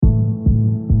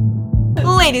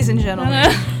Ladies and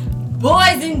gentlemen,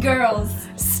 boys and girls,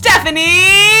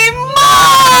 Stephanie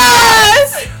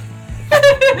Moss!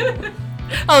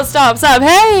 Oh, stop.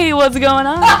 Hey, what's going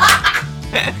on?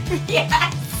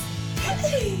 Yes!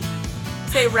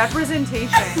 Say representation.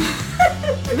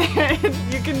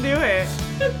 You can do it.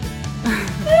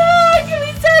 Can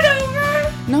we start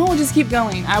over? No, just keep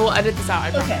going. I will edit this out, I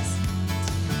promise.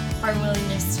 Our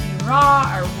willingness to be raw,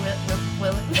 our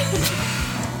willingness...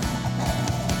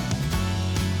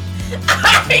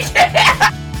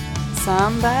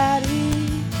 Somebody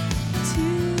to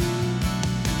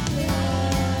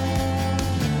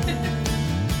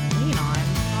lean on.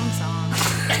 Wrong song.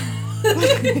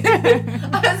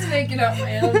 I was making up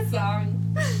my own song.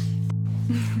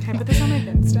 Can I put this on my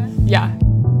Insta? Yeah.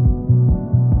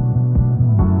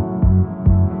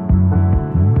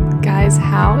 Guys,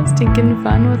 how stinking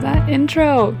fun was that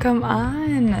intro? Come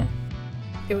on.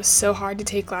 It was so hard to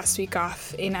take last week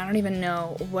off, and I don't even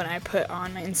know what I put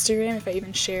on my Instagram, if I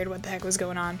even shared what the heck was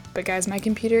going on. But guys, my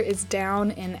computer is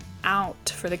down and out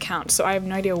for the count, so I have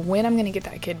no idea when I'm going to get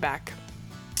that kid back.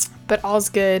 But all's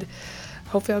good.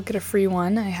 Hopefully I'll get a free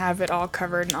one. I have it all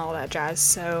covered and all that jazz,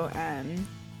 so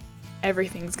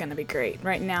everything's going to be great.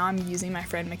 Right now I'm using my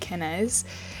friend McKenna's,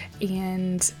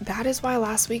 and that is why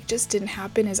last week just didn't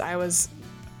happen, is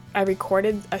I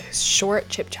recorded a short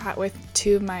chip chat with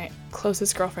two of my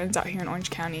closest girlfriends out here in Orange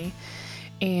County,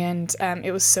 and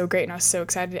it was so great, and I was so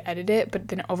excited to edit it, but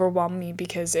then it overwhelmed me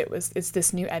because it's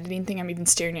this new editing thing I'm even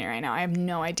staring at right now. I have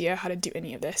no idea how to do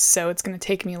any of this, so it's going to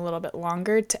take me a little bit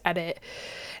longer to edit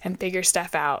and figure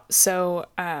stuff out. So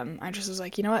I just was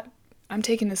like, you know what? I'm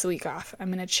taking this week off. I'm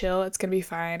going to chill. It's going to be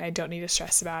fine. I don't need to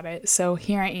stress about it. So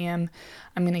here I am.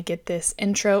 I'm going to get this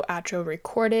outro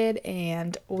recorded,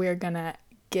 and we're going to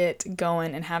get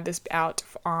going and have this out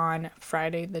on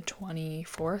Friday the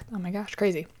 24th. Oh my gosh,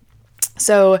 crazy.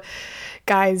 So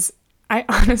guys, I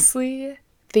honestly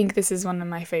think this is one of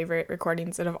my favorite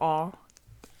recordings out of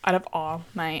all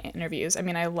my interviews. I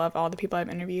mean, I love all the people I've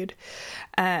interviewed.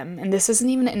 And this isn't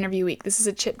even an interview week. This is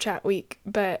a chip chat week,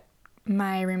 but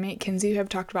my roommate Kinsey, who I've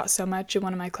talked about so much, and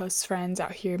one of my close friends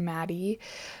out here, Maddie,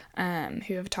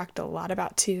 who I've talked a lot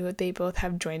about too, they both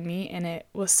have joined me, and it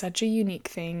was such a unique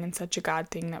thing and such a God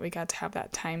thing that we got to have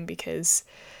that time, because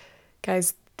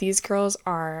guys, these girls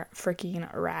are freaking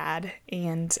rad,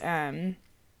 and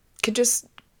could just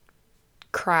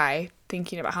cry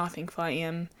thinking about how thankful I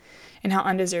am and how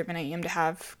undeserving I am to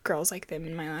have girls like them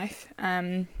in my life.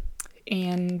 And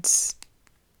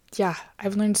yeah,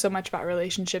 I've learned so much about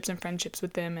relationships and friendships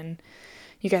with them, and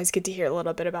you guys get to hear a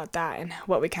little bit about that and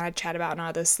what we kind of chat about and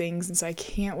all those things, and so I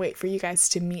can't wait for you guys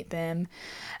to meet them.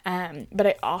 But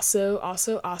I also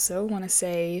want to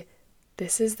say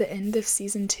this is the end of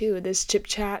season 2. This chip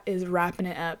chat is wrapping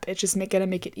it up. It's just gonna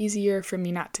make it easier for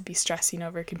me not to be stressing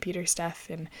over computer stuff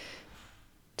and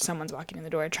someone's walking in the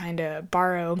door trying to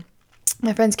borrow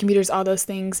my friend's computers, all those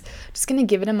things. Just gonna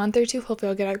give it a month or two. Hopefully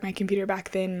I'll get my computer back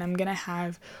then, and I'm gonna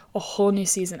have a whole new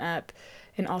season up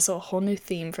and also a whole new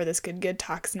theme for this Good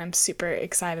Talks, and I'm super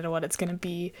excited of what it's gonna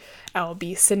be. I'll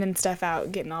be sending stuff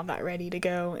out, getting all that ready to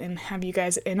go, and have you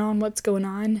guys in on what's going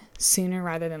on sooner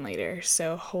rather than later.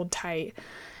 So hold tight,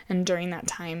 and during that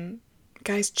time,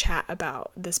 guys, chat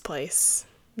about this place,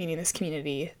 meaning this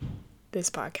community,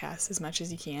 this podcast, as much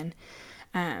as you can,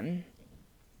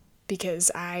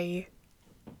 because sorry,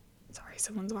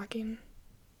 someone's walking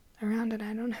around and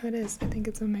I don't know who it is. I think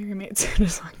it's one of my roommates who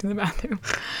just walked in the bathroom.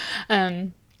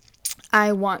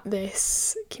 I want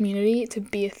this community to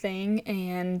be a thing,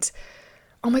 and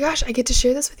oh my gosh, I get to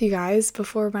share this with you guys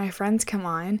before my friends come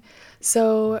on.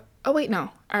 So, oh wait, no,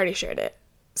 I already shared it.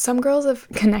 Some girls have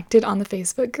connected on the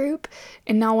Facebook group,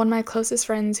 and now one of my closest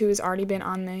friends who has already been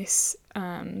on this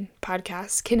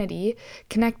podcast, Kennedy,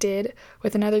 connected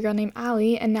with another girl named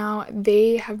Allie, and now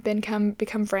they have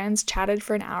become friends, chatted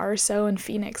for an hour or so in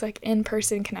Phoenix, like in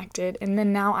person connected, and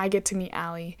then now I get to meet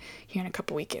Allie here in a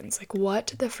couple weekends. Like,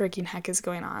 what the freaking heck is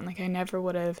going on? Like, I never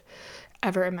would have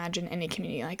ever imagined any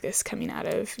community like this coming out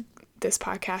of this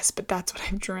podcast, but that's what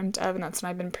I've dreamt of, and that's what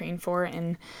I've been praying for,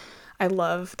 and I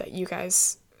love that you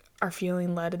guys are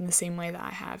feeling led in the same way that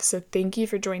I have. So thank you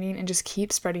for joining, and just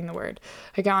keep spreading the word.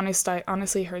 Like, I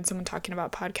honestly heard someone talking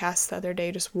about podcasts the other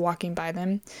day, just walking by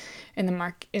them in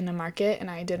the market, and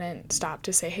I didn't stop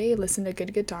to say, hey, listen to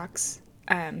Good Talks.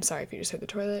 Sorry if you just heard the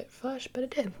toilet flush, but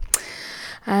it did.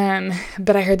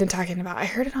 But I heard them talking about, I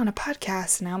heard it on a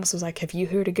podcast, and I almost was like, have you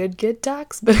heard a Good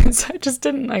Talks? But I just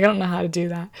didn't, I don't know how to do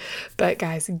that. But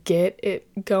guys, get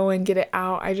it going, get it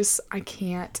out. I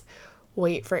can't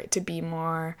wait for it to be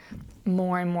more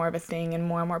and more of a thing, and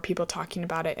more people talking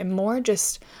about it, and more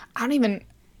just, don't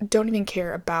even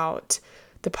care about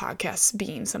the podcast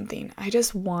being something. I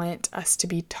just want us to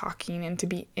be talking and to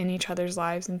be in each other's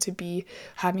lives and to be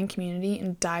having community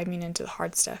and diving into the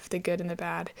hard stuff, the good and the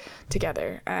bad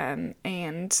together.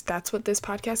 And that's what this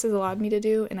podcast has allowed me to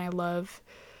do. And I love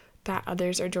that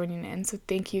others are joining in. So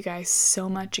thank you guys so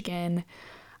much again.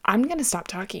 I'm going to stop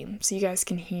talking so you guys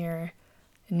can hear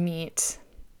and meet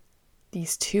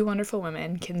these two wonderful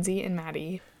women, Kinsey and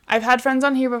Maddie. I've had friends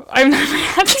on here, but I've never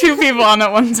had two people on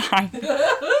at one time.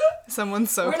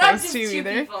 Someone's so We're not close just to you two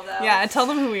either. people, though. Yeah, tell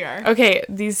them who we are. Okay,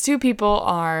 these two people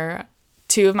are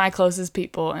two of my closest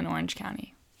people in Orange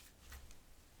County.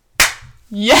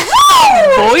 Yeah,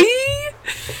 boy!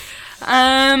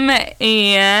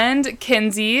 And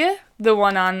Kinsey, the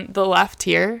one on the left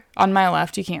here, on my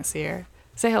left, you can't see her.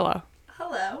 Say hello.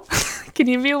 Hello. Can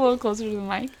you be a little closer to the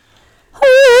mic?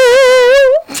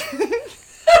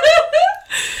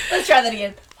 Let's try that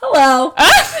again. Hello.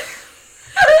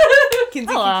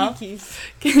 Kinsey Hello. Kiki.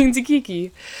 Kinsey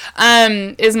Kiki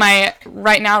is my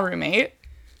right now roommate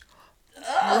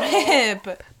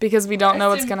Rip. because we don't know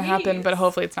Rest what's in going to happen, peace. but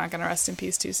hopefully it's not going to rest in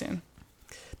peace too soon.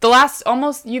 The last,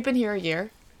 you've been here a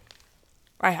year.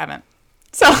 I haven't.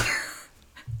 So,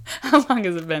 how long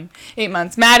has it been? 8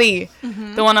 months. Maddie,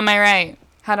 the one on my right.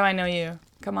 How do I know you?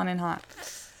 Come on in hot.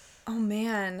 Oh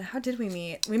man, how did we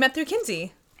meet? We met through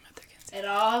Kinsey. It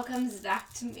all comes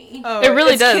back to me. Oh, It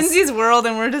really it's does. Kinsey's world,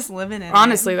 and we're just living in it.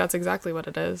 Honestly, that's exactly what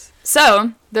it is.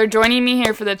 So, they're joining me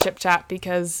here for the Chip Chat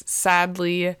because,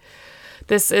 sadly,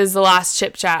 this is the last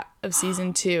Chip Chat of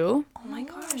season 2. Oh my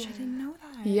gosh, I didn't know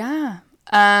that. Yeah.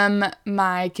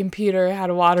 My computer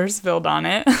had water spilled on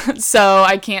it, so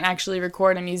I can't actually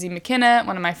record. I'm using McKenna,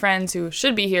 one of my friends who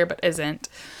should be here but isn't.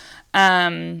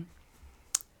 And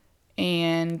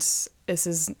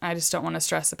I just don't want to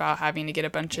stress about having to get a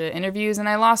bunch of interviews, and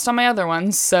I lost all my other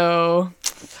ones, so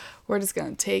we're just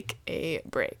going to take a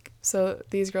break. So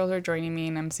these girls are joining me,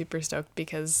 and I'm super stoked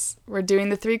because we're doing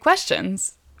the 3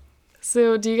 questions.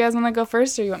 So do you guys want to go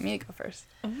first, or you want me to go first?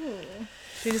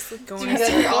 Should we just go Do in we a go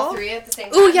through all circle? 3 at the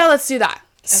same time? Ooh, yeah, let's do that.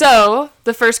 So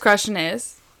the first question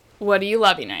is, what are you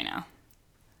loving right now?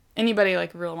 Anybody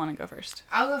real want to go first?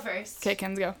 I'll go first. Okay,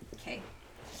 Ken's go. Okay.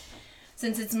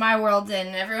 Since it's my world and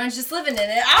everyone's just living in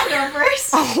it, I'll go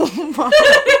first. I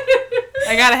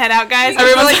gotta head out, guys. It was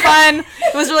Everyone's- really fun.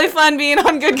 It was really fun being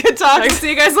on Good Talk. See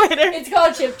you guys later. It's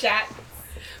called Chip Chat.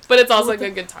 But it's also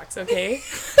good talks, okay?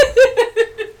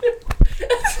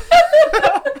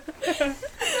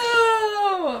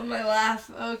 Oh, my laugh.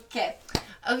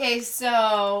 Okay,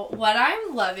 so what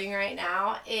I'm loving right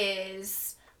now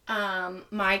is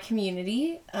my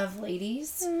community of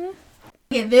ladies.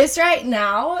 Okay, this right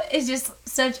now is just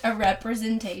such a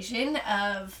representation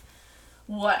of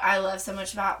what I love so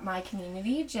much about my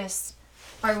community. Just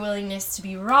our willingness to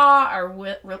be raw, our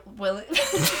willing.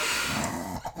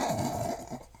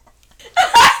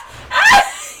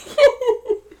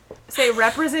 Say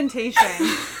representation.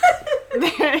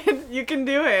 You can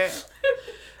do it.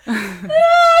 Can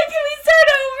we start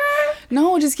over?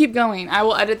 No, just keep going. I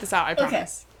will edit this out, I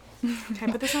promise. Can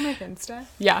I put this on my Insta?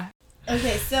 Yeah.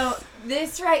 Okay, so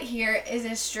this right here is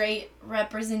a straight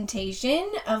representation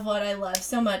of what I love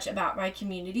so much about my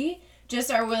community. Just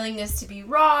our willingness to be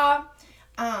raw,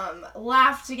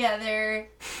 laugh together,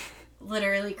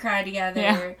 literally cry together.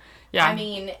 Yeah. Yeah. I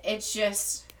mean, it's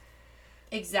just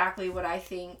exactly what I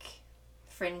think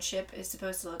friendship is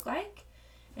supposed to look like.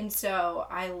 And so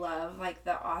I love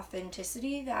the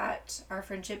authenticity that our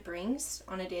friendship brings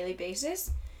on a daily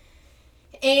basis.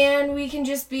 And we can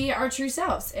just be our true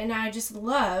selves. And I just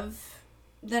love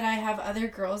that I have other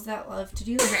girls that love to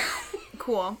do that.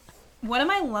 Cool. What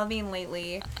am I loving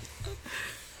lately?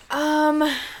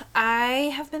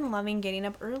 I have been loving getting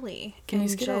up early. Can you and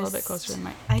just get a little bit closer to the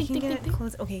mic? I can get it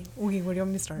close. Okay, where do you want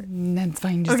me to start? That's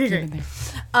fine. Just Okay, keep great. it there.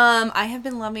 I have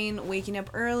been loving waking up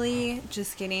early,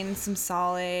 just getting some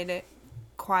solid,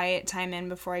 quiet time in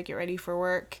before I get ready for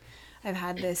work. I've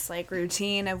had this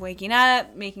routine of waking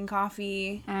up, making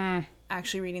coffee,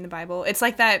 actually reading the Bible. It's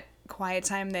like that quiet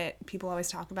time that people always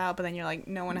talk about, but then you're like,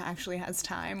 no one actually has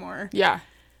time, or Yeah.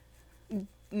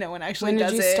 no one actually When did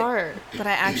does you it. start? But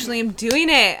I actually am doing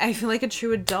it. I feel like a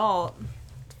true adult.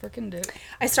 Freaking do it.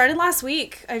 I started last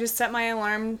week. I just set my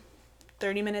alarm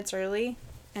 30 minutes early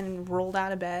and rolled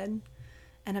out of bed.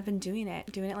 And I've been doing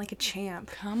it like a champ.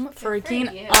 Come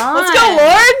freaking you. on. Let's go,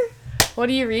 Lord! What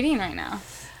are you reading right now?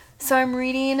 So I'm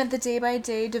reading the Day by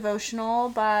Day devotional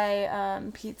by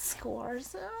Pete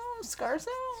Scarzo.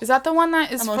 Is that the one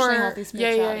that is Emotionally for... Healthy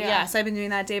Spirituality. Yeah. So I've been doing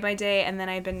that day by day, and then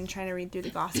I've been trying to read through the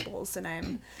Gospels, and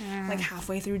I'm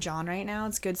halfway through John right now.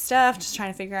 It's good stuff. Just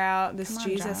trying to figure out this Come on,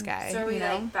 Jesus John. guy. So are we you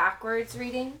know? backwards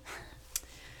reading?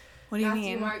 What do you Matthew,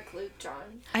 mean? Mark, Luke,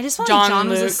 John. I just felt John, like John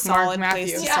was a Luke, Mark, solid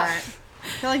place Matthew. to Yeah. start. I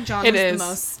feel like John It was is. the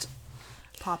most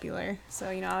popular. So,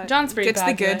 you know, John's pretty get to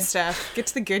the popular. good stuff. Get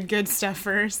to the good stuff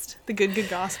first. The good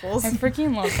gospels. I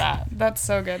freaking love that. That's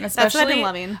so good. And That's what I've especially, been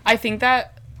loving. I think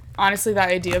that, honestly, that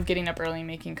idea of getting up early and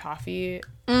making coffee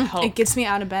helps It gets me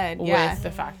out of bed. Yeah, with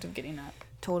the fact of getting up.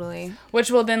 totally.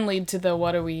 Which will then lead to the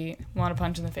what do we want to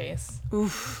punch in the face?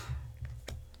 Oof.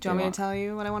 Do you want me to tell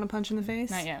you what I want to punch in the face?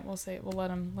 Not yet. We'll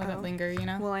let it linger, you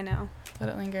know? Well, I know. Let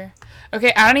it linger.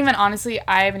 Okay, I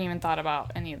haven't even thought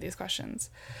about any of these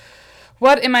questions.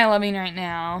 What am I loving right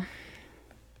now?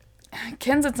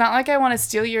 Kins, it's not like I want to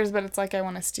steal yours, but it's like I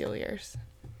want to steal yours.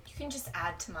 You can just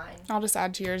add to mine. I'll just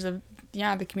add to yours of,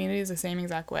 the community is the same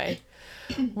exact way.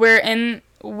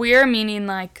 We're meaning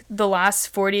like the last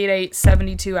 48,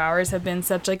 72 hours have been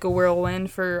such like a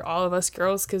whirlwind for all of us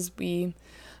girls because we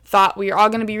thought we were all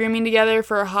going to be rooming together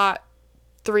for a hot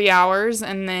 3 hours,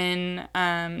 and then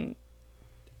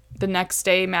the next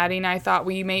day Maddie and I thought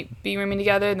we may be rooming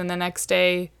together, and then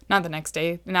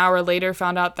an hour later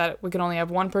found out that we could only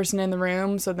have one person in the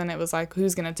room, so then it was like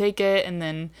who's going to take it, and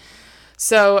then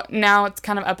so now it's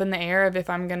kind of up in the air of if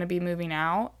I'm going to be moving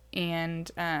out, and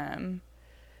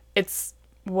it's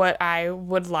what I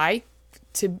would like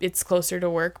to, it's closer to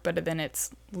work, but then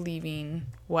it's leaving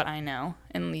what I know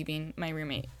and leaving my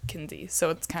roommate Kinsey. So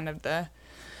it's kind of the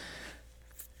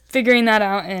figuring that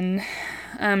out and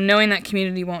knowing that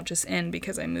community won't just end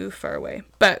because I move far away.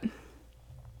 But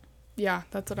yeah,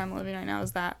 that's what I'm living right now,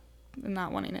 is that and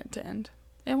not wanting it to end.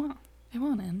 It won't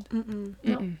end.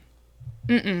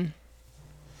 Mm-mm.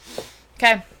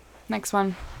 Okay, next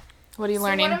one. What are you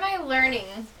learning? So what am I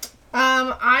learning?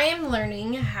 I am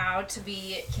learning how to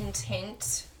be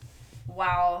content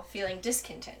while feeling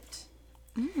discontent.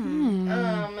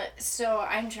 So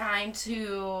I'm trying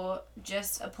to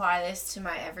just apply this to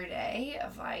my everyday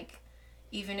of like,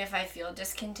 even if I feel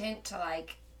discontent, to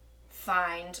like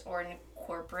find or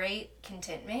incorporate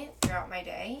contentment throughout my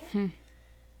day.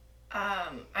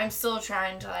 I'm still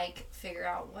trying to like figure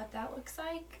out what that looks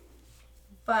like,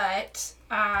 but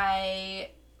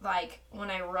I like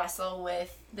when I wrestle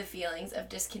with the feelings of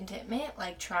discontentment,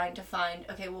 like trying to find,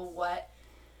 okay, well, what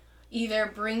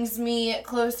either brings me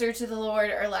closer to the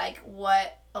Lord or like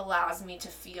what allows me to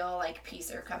feel like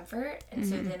peace or comfort. And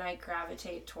so then I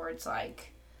gravitate towards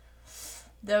like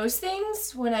those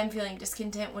things when I'm feeling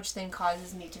discontent, which then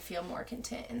causes me to feel more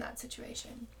content in that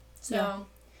situation. So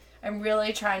I'm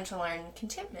really trying to learn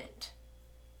contentment.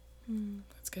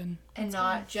 That's good. And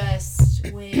not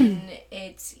just when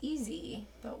it's easy,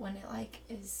 but when it like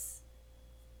is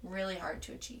really hard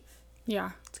to achieve.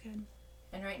 Yeah. That's good.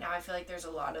 And right now I feel like there's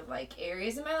a lot of like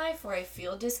areas in my life where I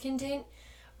feel discontent,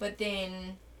 but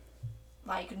then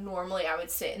like normally I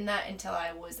would sit in that until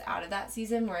I was out of that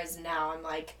season, whereas now I'm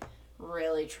like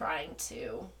really trying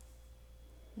to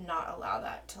not allow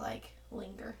that to like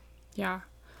linger. Yeah.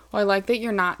 Well, I like that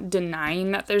you're not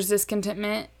denying that there's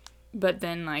discontentment, but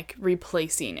then like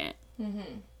replacing it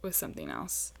with something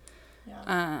else.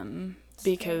 Yeah.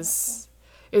 Because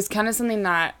it was kind of something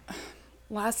that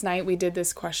last night we did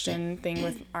this question thing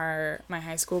with my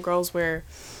high school girls where,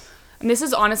 and this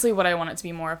is honestly what I want it to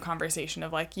be more of conversation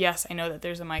of like, yes, I know that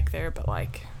there's a mic there, but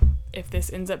like if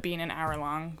this ends up being an hour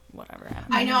long, whatever.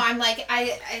 I know, I'm like,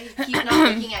 I keep not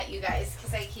looking at you guys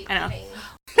because I keep getting...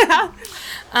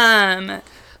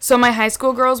 So my high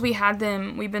school girls, we've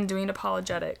been doing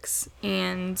apologetics,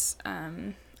 and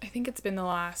I think it's been the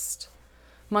last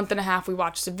month and a half we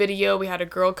watched a video. We had a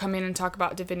girl come in and talk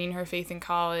about defending her faith in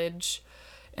college,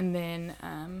 and then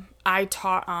I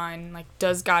taught on, like,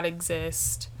 does God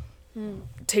exist?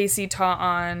 Tacey taught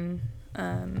on,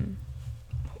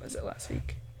 what was it last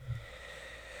week?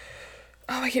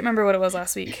 Oh, I can't remember what it was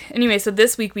last week. Anyway, so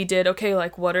this week we did, okay,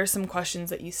 like, what are some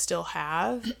questions that you still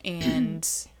have, and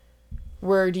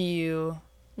where do you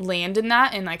land in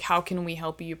that, and like how can we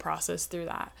help you process through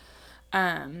that?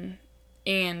 And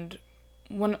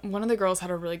one of the girls had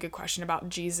a really good question about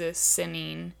Jesus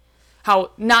sinning,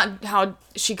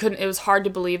 it was hard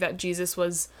to believe that Jesus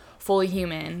was fully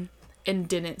human and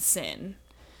didn't sin,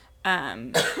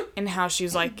 and how she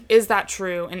was like, is that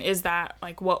true, and is that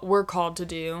like what we're called to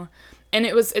do? And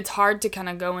it's hard to kind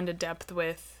of go into depth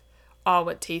with all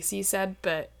what Tacey said,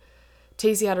 but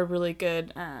Tacey had a really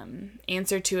good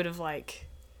answer to it of like,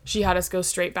 she had us go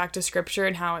straight back to scripture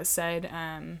and how it said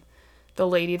the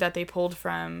lady that they pulled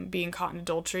from being caught in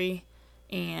adultery,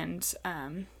 and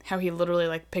how he literally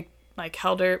like picked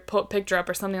her up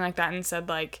or something like that and said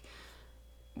like,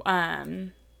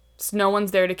 no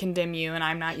one's there to condemn you and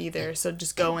I'm not either, so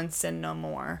just go and sin no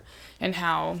more. And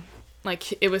how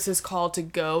like, it was his call to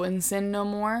go and sin no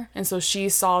more. And so she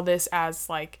saw this as,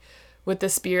 like, with the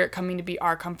Spirit coming to be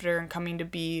our comforter and coming to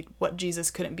be what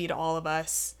Jesus couldn't be to all of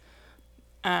us.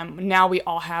 Now we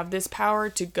all have this power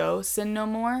to go sin no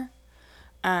more.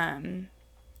 And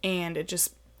it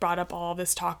just brought up all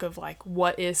this talk of, like,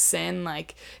 what is sin?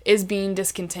 Like, is being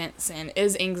discontent sin?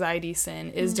 Is anxiety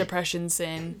sin? Is depression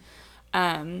sin?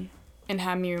 And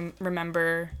had me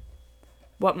remember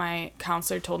what my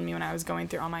counselor told me when I was going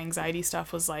through all my anxiety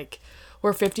stuff was, like,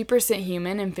 we're 50%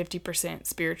 human and 50%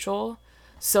 spiritual.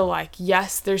 So, like,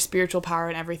 yes, there's spiritual power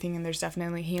and everything, and there's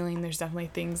definitely healing. There's definitely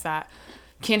things that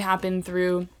can happen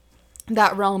through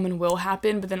that realm and will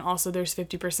happen, but then also there's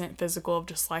 50% physical of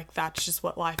just, like, that's just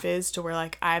what life is, to where,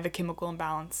 like, I have a chemical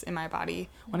imbalance in my body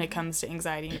when it comes to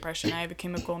anxiety and depression. I have a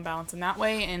chemical imbalance in that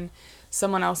way, and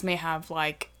someone else may have,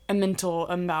 like, a mental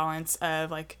imbalance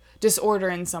of, like, disorder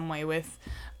in some way with,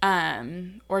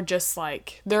 or just,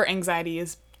 like, their anxiety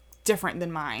is different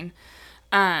than mine.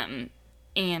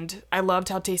 And I loved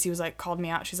how Tacey was, like, called me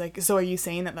out. She's like, so are you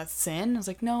saying that that's sin? I was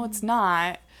like, no, it's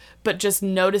not. But just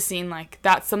noticing, like,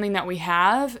 that's something that we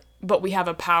have, but we have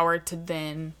a power to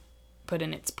then put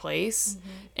in its place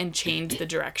and change the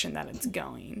direction that it's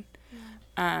going.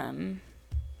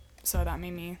 So that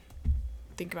made me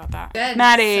think about that. Good.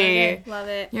 Maddie, So good. Love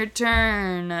it. your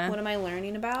turn. What am I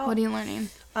learning about? What are you learning?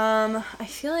 I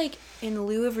feel like in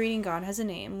lieu of reading God Has a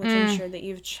Name, which I'm sure that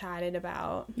you've chatted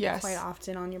about Yes. quite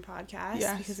often on your podcast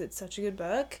Yes. because it's such a good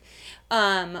book,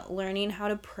 learning how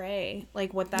to pray,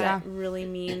 like what that Yeah. really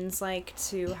means, like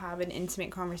to have an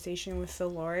intimate conversation with the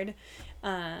Lord,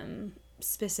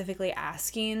 specifically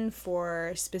asking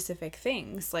for specific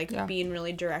things, like Yeah. being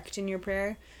really direct in your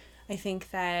prayer. I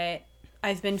think that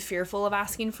I've been fearful of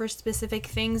asking for specific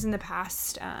things in the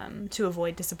past, to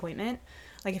avoid disappointment.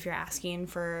 Like if you're asking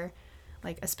for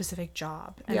like a specific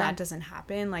job and Yeah. that doesn't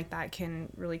happen, like that can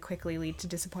really quickly lead to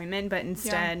disappointment. But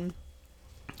instead,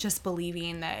 just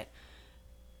believing that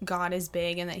God is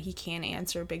big and that he can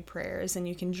answer big prayers, and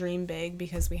you can dream big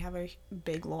because we have a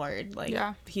big Lord. Like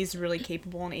he's really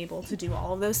capable and able to do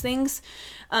all of those things.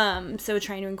 So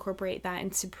trying to incorporate that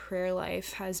into prayer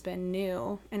life has been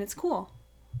new, and it's cool.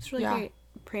 It's really great.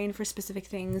 Praying for specific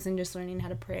things and just learning how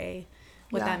to pray,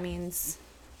 what that means.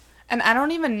 And I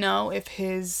don't even know if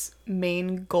his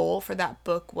main goal for that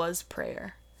book was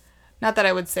prayer. Not that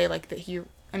I would say, like, that he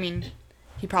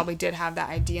probably did have that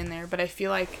idea in there, but I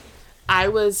feel like I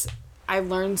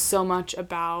learned so much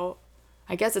about,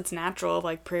 I guess it's natural,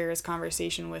 like, prayer is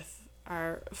conversation with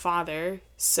our Father.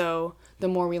 So the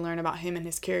more we learn about him and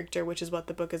his character, which is what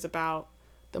the book is about,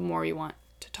 the more we want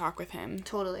to talk with him.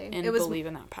 Totally. And believe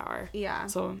in that power. Yeah.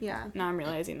 So yeah. now I'm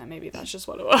realizing that maybe that's just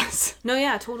what it was. No,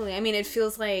 yeah, totally. I mean, it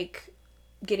feels like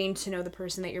getting to know the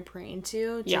person that you're praying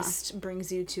to just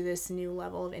brings you to this new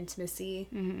level of intimacy,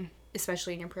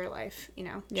 especially in your prayer life, you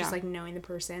know? Just like knowing the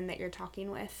person that you're talking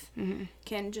with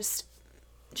can just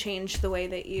change the way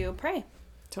that you pray.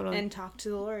 Totally. And talk to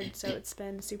the Lord. So it's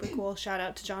been super cool. Shout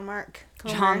out to John Mark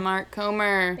Comer. John Mark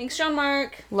Comer. Thanks, John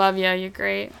Mark. Love ya. You're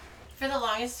great. For the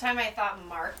longest time, I thought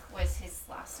Mark was his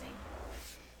last name.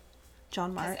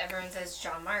 John Because Mark. everyone says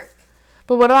John Mark.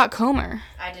 But what about Comer?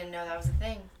 I didn't know that was a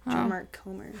thing. John Mark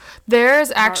Comer.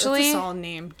 There's actually... That's a solid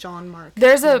name. John Mark.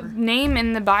 There's Comer. a name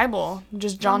in the Bible.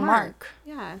 Just John Mark.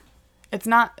 Yeah. It's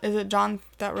not... Is it John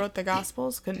that wrote the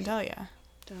Gospels? Couldn't tell you.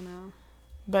 Don't know.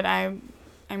 But I'm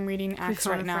reading Acts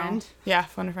phone right a now. friend? Yeah,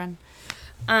 phone a friend.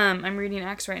 I'm reading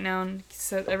Acts right now, and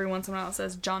so every once in a while it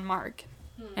says John Mark.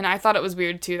 And I thought it was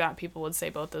weird, too, that people would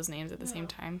say both those names at the same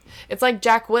time. It's like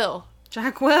Jack Will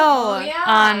Jack Will. Oh, yeah.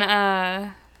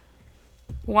 on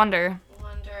Wonder.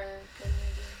 Wonder. Good movie.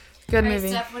 Good All right, movie.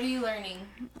 Steph, what are you learning?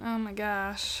 Oh my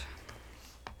gosh.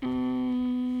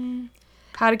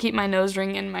 How to keep my nose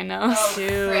ring in my nose. Oh,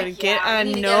 Dude, frick, get yeah, a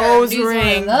we need to nose get her-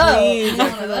 ring, needs one of those. please. Needs one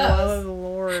For of the love those. of the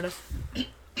Lord.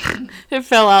 It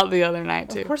fell out the other night,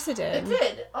 too. Of course it It did.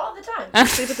 did. All the time.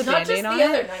 Sleep with the Not just Band-Aid the on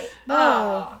other it? night.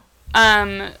 Oh.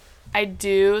 I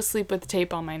do sleep with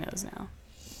tape on my nose now,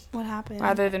 What happened?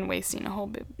 rather than wasting a whole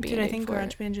Band-Aid Dude, I think for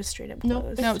it. GarageBand just straight up Nope.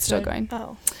 closed. No, it's still going.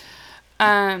 Oh.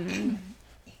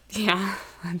 Yeah,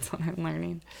 that's what I'm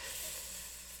learning.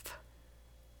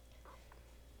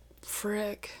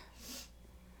 Frick.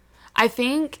 I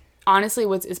think, honestly,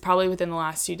 is probably within the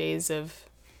last 2 days of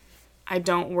I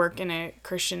don't work in a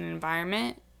Christian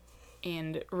environment,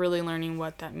 and really learning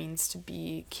what that means to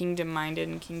be kingdom-minded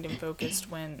and kingdom-focused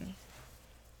when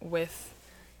with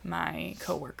my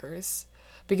coworkers.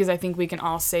 Because I think we can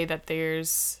all say that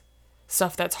there's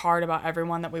stuff that's hard about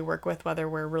everyone that we work with, whether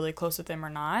we're really close with them or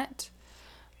not.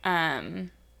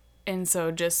 And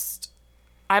so just,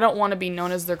 I don't want to be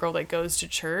known as the girl that goes to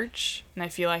church, and I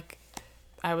feel like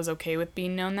I was okay with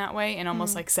being known that way, and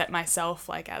almost like set myself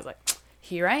like as like,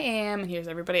 here I am, and here's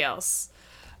everybody else,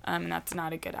 and that's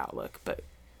not a good outlook. But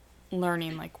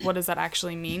learning like, what does that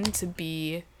actually mean to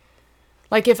be,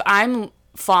 like, if I'm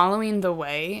following the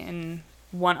way and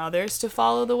want others to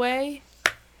follow the way,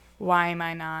 why am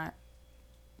I not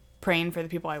praying for the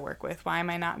people I work with? Why am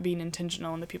I not being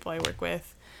intentional in the people I work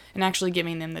with and actually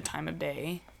giving them the time of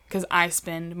day? Because I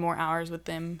spend more hours with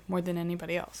them more than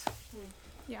anybody else.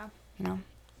 Yeah. You know?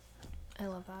 I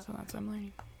love that. So that's what I'm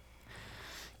learning.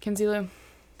 Kinsey Lou.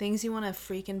 Things you want to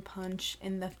freaking punch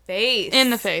in the face. In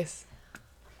the face.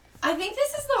 I think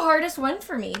this is the hardest one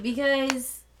for me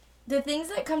because the things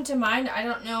that come to mind, I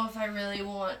don't know if I really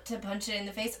want to punch it in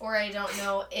the face, or I don't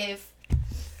know if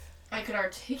I could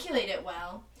articulate it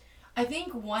well. I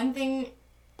think one thing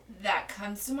that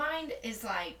comes to mind is,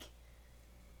 like,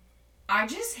 I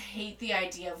just hate the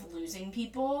idea of losing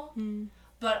people,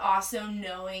 but also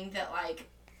knowing that, like,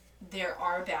 there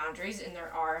are boundaries and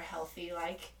there are healthy,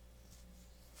 like,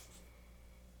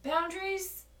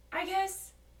 boundaries, I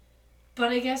guess.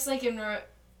 But I guess, like,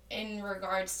 in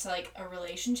regards to, like, a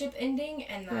relationship ending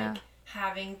and, like,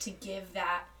 having to give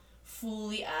that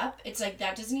fully up, it's like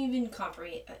that doesn't even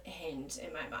comprehend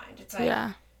in my mind. It's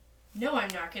like, no, I'm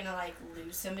not gonna, like,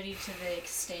 lose somebody to the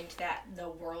extent that the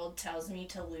world tells me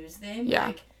to lose them. Yeah.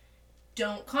 Like,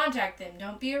 don't contact them,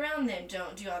 don't be around them,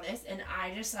 don't do all this. And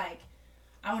I just, like,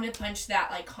 I want to punch that,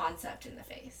 like, concept in the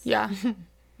face. Yeah.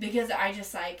 Because I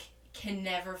just, like, can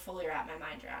never fully wrap my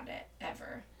mind around it,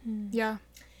 ever. Yeah.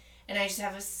 And I just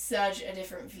have such a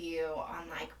different view on,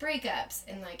 like, breakups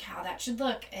and, like, how that should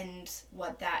look and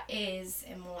what that is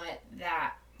and what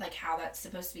that, like, how that's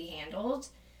supposed to be handled.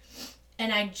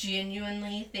 And I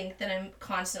genuinely think that I'm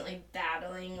constantly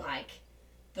battling, like,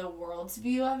 the world's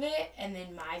view of it and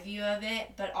then my view of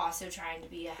it, but also trying to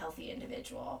be a healthy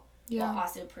individual while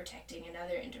also protecting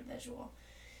another individual.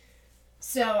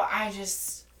 So I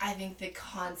think the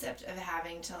concept of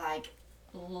having to, like,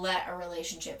 let a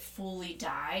relationship fully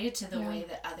die to the way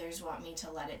that others want me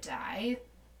to let it die,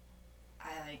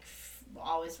 I, like,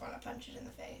 always want to punch it in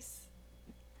the face.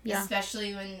 Yeah.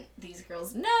 Especially when these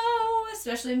girls know,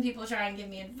 especially when people try and give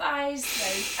me advice,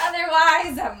 like,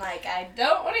 otherwise, I'm like, I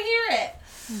don't want to hear it.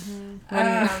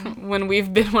 When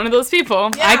we've been one of those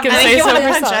people, I can say so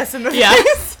myself.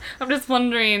 Yes. I'm just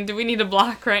wondering, do we need a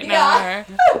block right now? Or?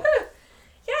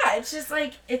 Yeah, it's just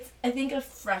like, it's, I think, a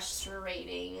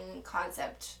frustrating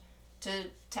concept to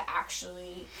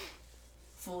actually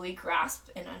fully grasp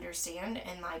and understand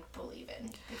and, like, believe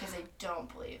in, because I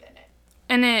don't believe in it.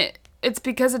 And it's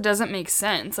because it doesn't make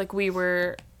sense. Like, we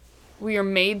are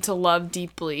made to love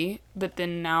deeply, but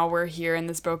then now we're here in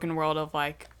this broken world of,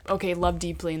 like, okay, love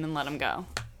deeply and then let them go.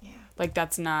 Yeah. Like,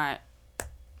 that's not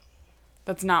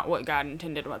what God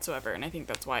intended whatsoever, and I think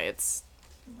that's why it's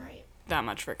that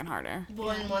much freaking harder. Well,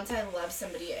 and once I love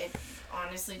somebody, it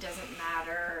honestly doesn't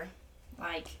matter,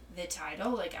 like, the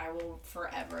title. Like, I will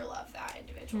forever love that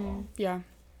individual. Yeah.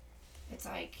 It's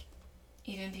like,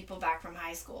 even people back from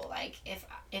high school, like,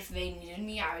 if they needed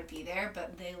me, I would be there,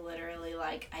 but they literally,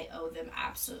 like, I owe them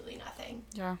absolutely nothing.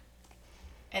 Yeah.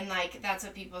 And, like, that's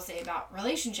what people say about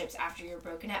relationships after you're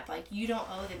broken up. Like, you don't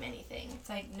owe them anything. It's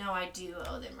like, no, I do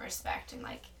owe them respect and,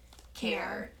 like,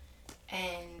 care. Yeah.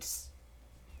 And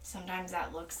sometimes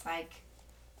that looks like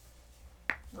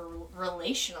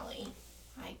relationally.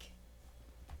 Like,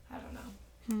 I don't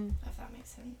know if that makes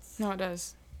sense. No, it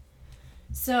does.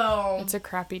 So it's a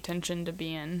crappy tension to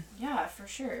be in. Yeah, for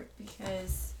sure.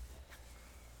 Because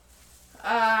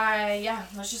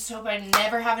let's just hope I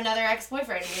never have another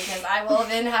ex-boyfriend, because I will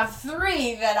then have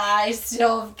 3 that I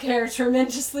still care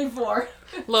tremendously for.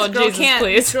 Lord Jesus,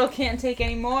 please. This girl can't take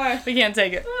any more. We can't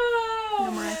take it. Oh,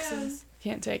 no more exes.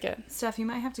 Can't take it. Steph, you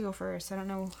might have to go first. I don't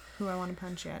know who I want to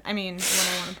punch yet. I mean, what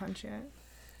I want to punch yet.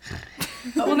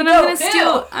 Well, then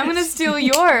I'm gonna steal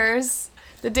yours.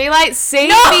 The daylight saving.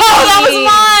 No, that was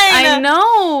mine. I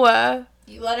know.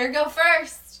 You let her go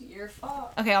first. Your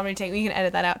fault. Okay, I'll retake. We can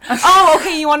edit that out. Oh,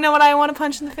 okay. You want to know what I want to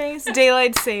punch in the face?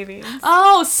 Daylight savings.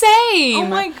 Oh, same. Oh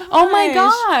my gosh. Oh my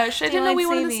gosh. I didn't know we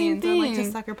wanted the same thing. I'd like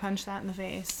to sucker punch that in the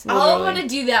face. I'll want to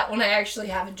do that when I actually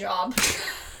have a job.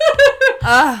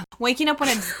 Waking up when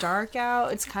it's dark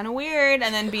out, it's kind of weird,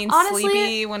 and then being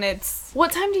sleepy when it's...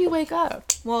 What time do you wake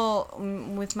up? Well,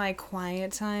 with my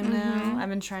quiet time now, I've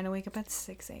been trying to wake up at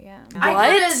 6 a.m.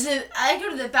 I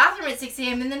go to the bathroom at 6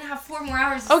 a.m. and then have 4 more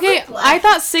hours of sleep left. I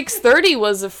thought 6:30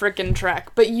 was a frickin'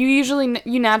 trek, but you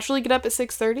naturally get up at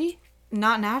 6:30?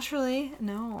 Not naturally,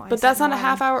 no. But that's not a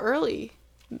half hour early.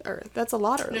 Or that's a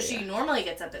lot early. No, she normally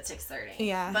gets up at 6:30.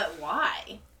 Yeah. But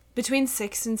why? Between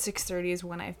 6 and 6:30 is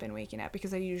when I've been waking up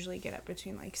because I usually get up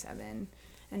between like 7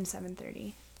 and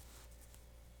 7:30.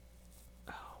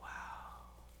 Oh, wow.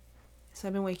 So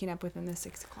I've been waking up within the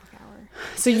 6 o'clock hour.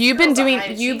 So This you've been girl's a doing high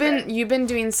you've achiever. been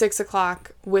doing 6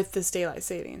 o'clock with this daylight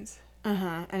savings.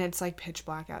 And it's like pitch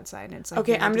black outside, and it's like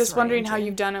Okay, very I'm just wondering how disorienting.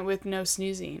 you've done it with no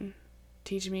snoozing.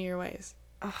 Teach me your ways.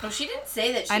 Well, she didn't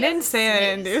say that she I didn't hasn't say I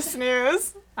didn't do snoozed.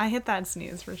 snooze. I hit that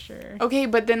snooze for sure. Okay,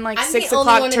 but then like I'm 6 the only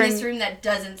o'clock one in this turns room that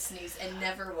doesn't snooze and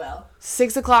never will.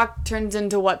 6 o'clock turns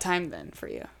into what time then for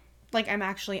you? Like I'm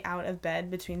actually out of bed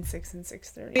between 6 and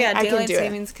 6:30. I Yeah, can daylight do it.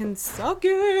 savings can suck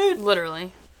it.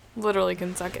 Literally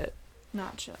can suck it.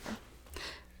 Not chill.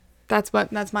 That's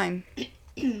mine.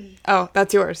 Oh,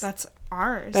 that's yours. That's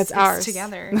ours. That's It's ours.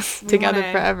 together. Together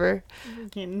wanna forever.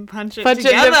 fucking punch it But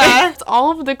together.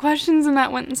 all of the questions and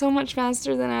that went so much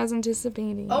faster than I was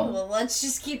anticipating. Oh, well, let's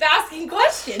just keep asking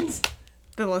questions.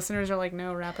 The listeners are like,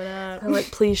 no, wrap it up. I'm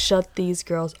like, please shut these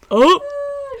girls up. Oh,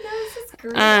 no, this is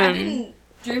great. I've been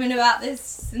dreaming about this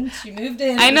since you moved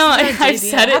in. I know, This is our I've JD.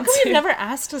 said How it come you've too. never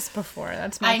asked us before?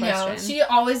 That's my I know. question. She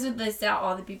always would list out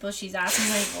all the people she's asking,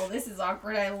 like, well, this is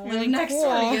awkward. I live like, next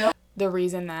door to cool. you. The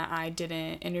reason that I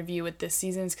didn't interview with this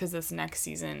season is because this next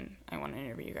season I want to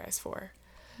interview you guys for.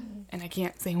 And I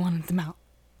can't say one of them out.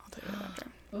 I'll tell you that after.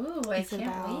 Ooh, I it can't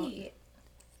about? wait.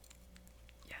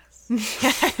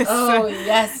 Yes. Oh,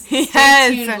 yes.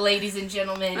 Yes. Stay tuned, ladies and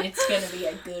gentlemen. It's going to be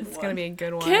a good It's one. gonna be a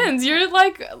good one. Kins, you're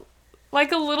like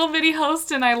a little bitty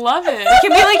host and I love it. It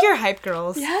can be like your hype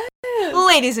girls. Yes.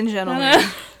 Ladies and gentlemen,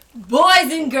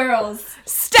 Boys and girls.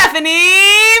 Stephanie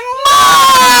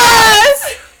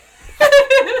Moss!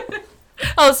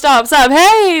 Oh, stop.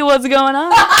 Hey, what's going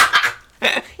on?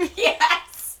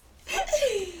 Yes.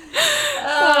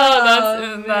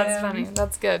 Oh, that's man. funny.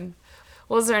 That's good.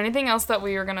 Well, is there anything else that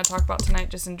we were going to talk about tonight,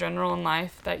 just in general in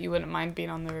life, that you wouldn't mind being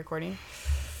on the recording?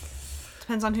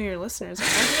 Depends on who your listeners are.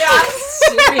 Yeah,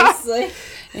 seriously.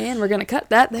 And we're going to cut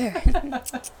that there.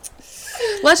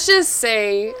 Let's just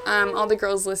say, all the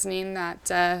girls listening,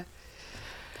 that,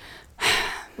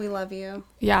 We love you.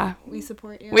 yeah, We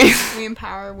support you. We- We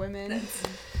empower women.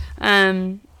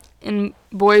 and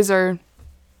boys are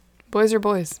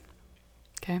boys.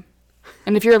 Okay?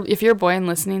 And if you're a boy and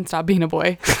listening, stop being a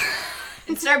boy.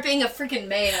 And start being a freaking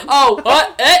man. Oh,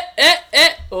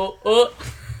 oh.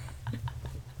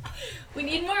 We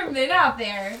need more men out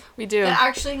there We do. that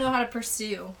actually know how to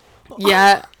pursue.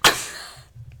 Yeah.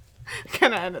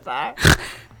 Gonna edit that.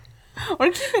 Or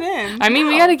keep it in. I mean,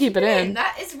 we No, got to keep it in.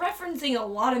 That is referencing a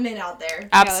lot of men out there.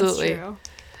 Absolutely. Yeah, that's true.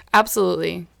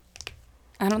 Absolutely.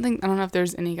 I don't know if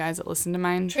there's any guys that listen to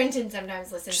mine. Trenton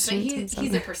sometimes listens, but Trenton he's a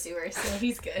sometimes. pursuer, so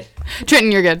he's good.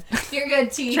 Trenton, you're good. You're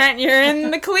good, T. Trent, you're in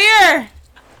the clear.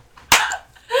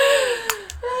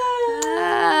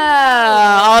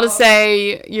 All to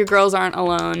say, you girls aren't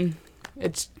alone.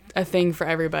 It's a thing for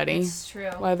everybody. It's true.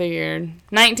 Whether you're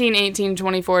 19, 18,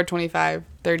 24, 25,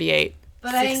 38.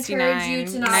 But I encourage you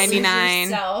to not 99. lose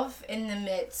yourself in the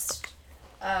midst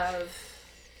of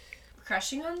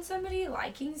crushing on somebody,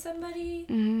 liking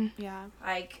somebody. Yeah.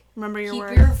 Like, Remember your keep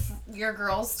worth. your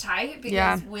girls tight, because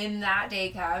Yeah. when that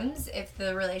day comes, if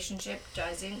the relationship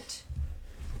doesn't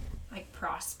like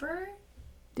prosper,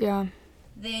 Yeah,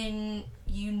 then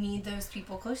you need those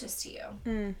people closest to you.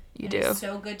 you And do. It's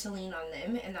so good to lean on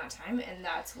them in that time, and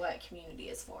that's what community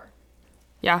is for.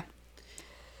 Yeah.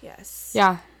 Yes.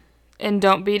 Yeah. And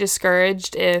don't be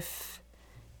discouraged if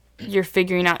you're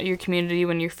figuring out your community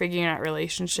when you're figuring out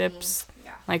relationships.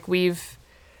 Yeah. Like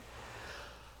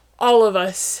all of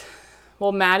us,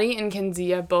 well, Maddie and Kenzie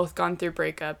have both gone through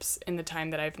breakups in the time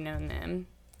that I've known them.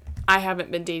 I haven't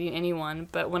been dating anyone,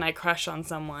 but when I crush on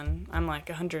someone, I'm like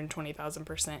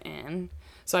 120,000% in.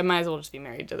 So I might as well just be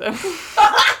married to them.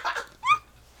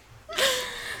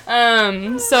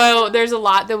 So there's a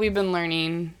lot that we've been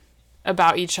learning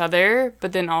about each other,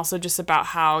 but then also just about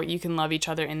how you can love each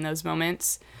other in those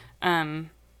moments. And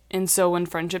so when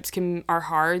friendships are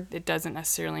hard, it doesn't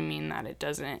necessarily mean that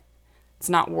it's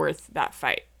not worth that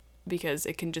fight, because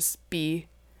it can just be,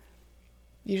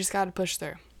 you just got to push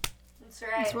through. That's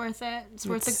right. It's worth it. It's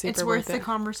worth It's the, it's super worth worth the it.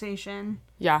 conversation.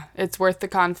 Yeah, it's worth the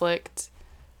conflict.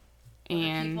 The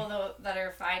And people that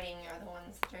are fighting are the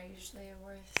ones that are usually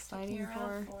worth Fighting sticking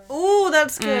around for. Ooh,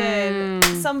 that's good.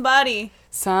 Somebody.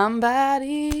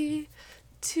 somebody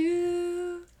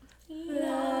to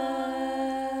love.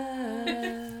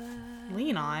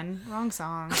 Lean on. Wrong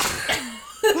song.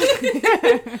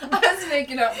 I was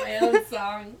making up my own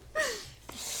song.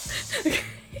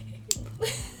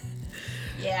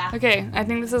 Yeah. Okay, I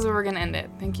think this is where we're going to end it.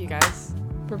 Thank you guys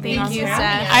for being Thank on you, today.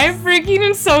 Seth. I freaking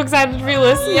am so excited to be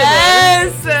listening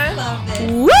Yes. Love this. to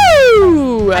this. Woo!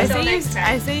 Woo! I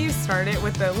say you start it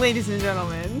with the ladies and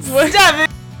gentlemen.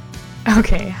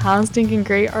 Okay, how stinking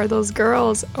great are those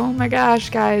girls? Oh my gosh,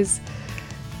 guys.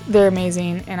 They're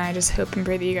amazing, and I just hope and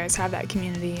pray that you guys have that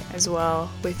community as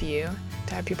well with you,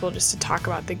 to have people just to talk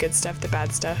about the good stuff, the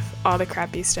bad stuff, all the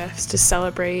crappy stuff, to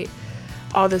celebrate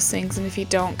all those things. And if you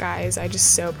don't, guys, I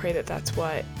just so pray that that's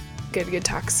what Good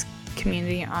Talks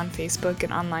community on Facebook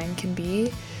and online can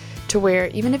be, to where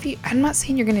even if I'm not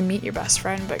saying you're going to meet your best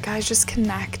friend, but guys, just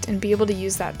connect and be able to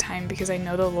use that time, because I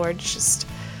know the Lord's just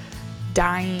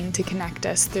dying to connect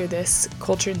us through this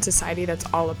culture and society that's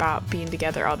all about being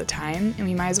together all the time, and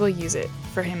we might as well use it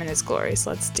for him and his glory. So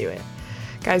let's do it.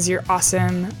 Guys, you're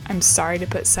awesome. I'm sorry to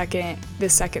put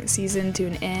this second season to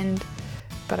an end,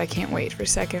 but I can't wait for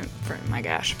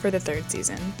the third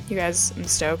season. You guys, I'm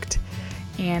stoked,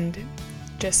 and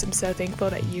just I'm so thankful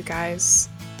that you guys,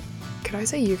 could I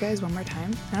say you guys one more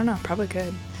time? I don't know, probably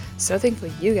could. So thankful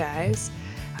you guys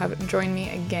have joined me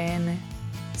again.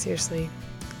 Seriously,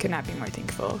 could not be more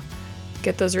thankful.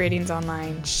 Get those ratings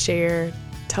online, share,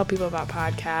 tell people about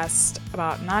podcasts,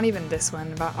 about not even this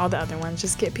one, about all the other ones.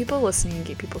 Just get people listening,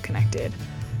 get people connected.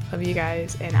 Love you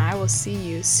guys, and I will see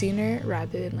you sooner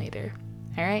rather than later.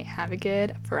 All right, have a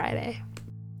good Friday.